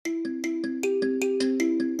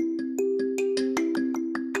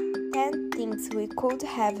things we could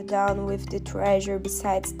have done with the treasure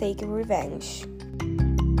besides taking revenge?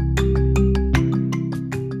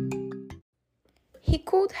 He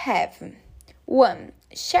could have 1.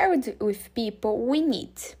 Shared with people we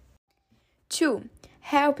need. 2.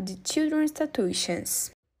 Helped children's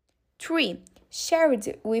tuitions. 3.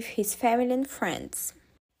 Shared with his family and friends.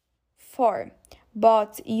 4.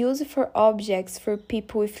 Bought useful objects for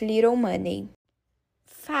people with little money.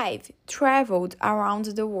 5. Traveled around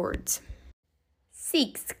the world.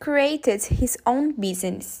 6. Created his own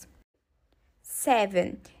business.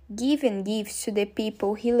 7. Given gifts to the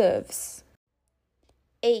people he loves.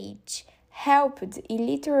 8. Helped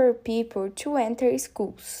illiterate people to enter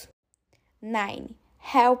schools. 9.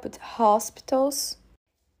 Helped hospitals.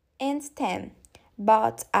 And 10.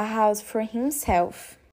 Bought a house for himself.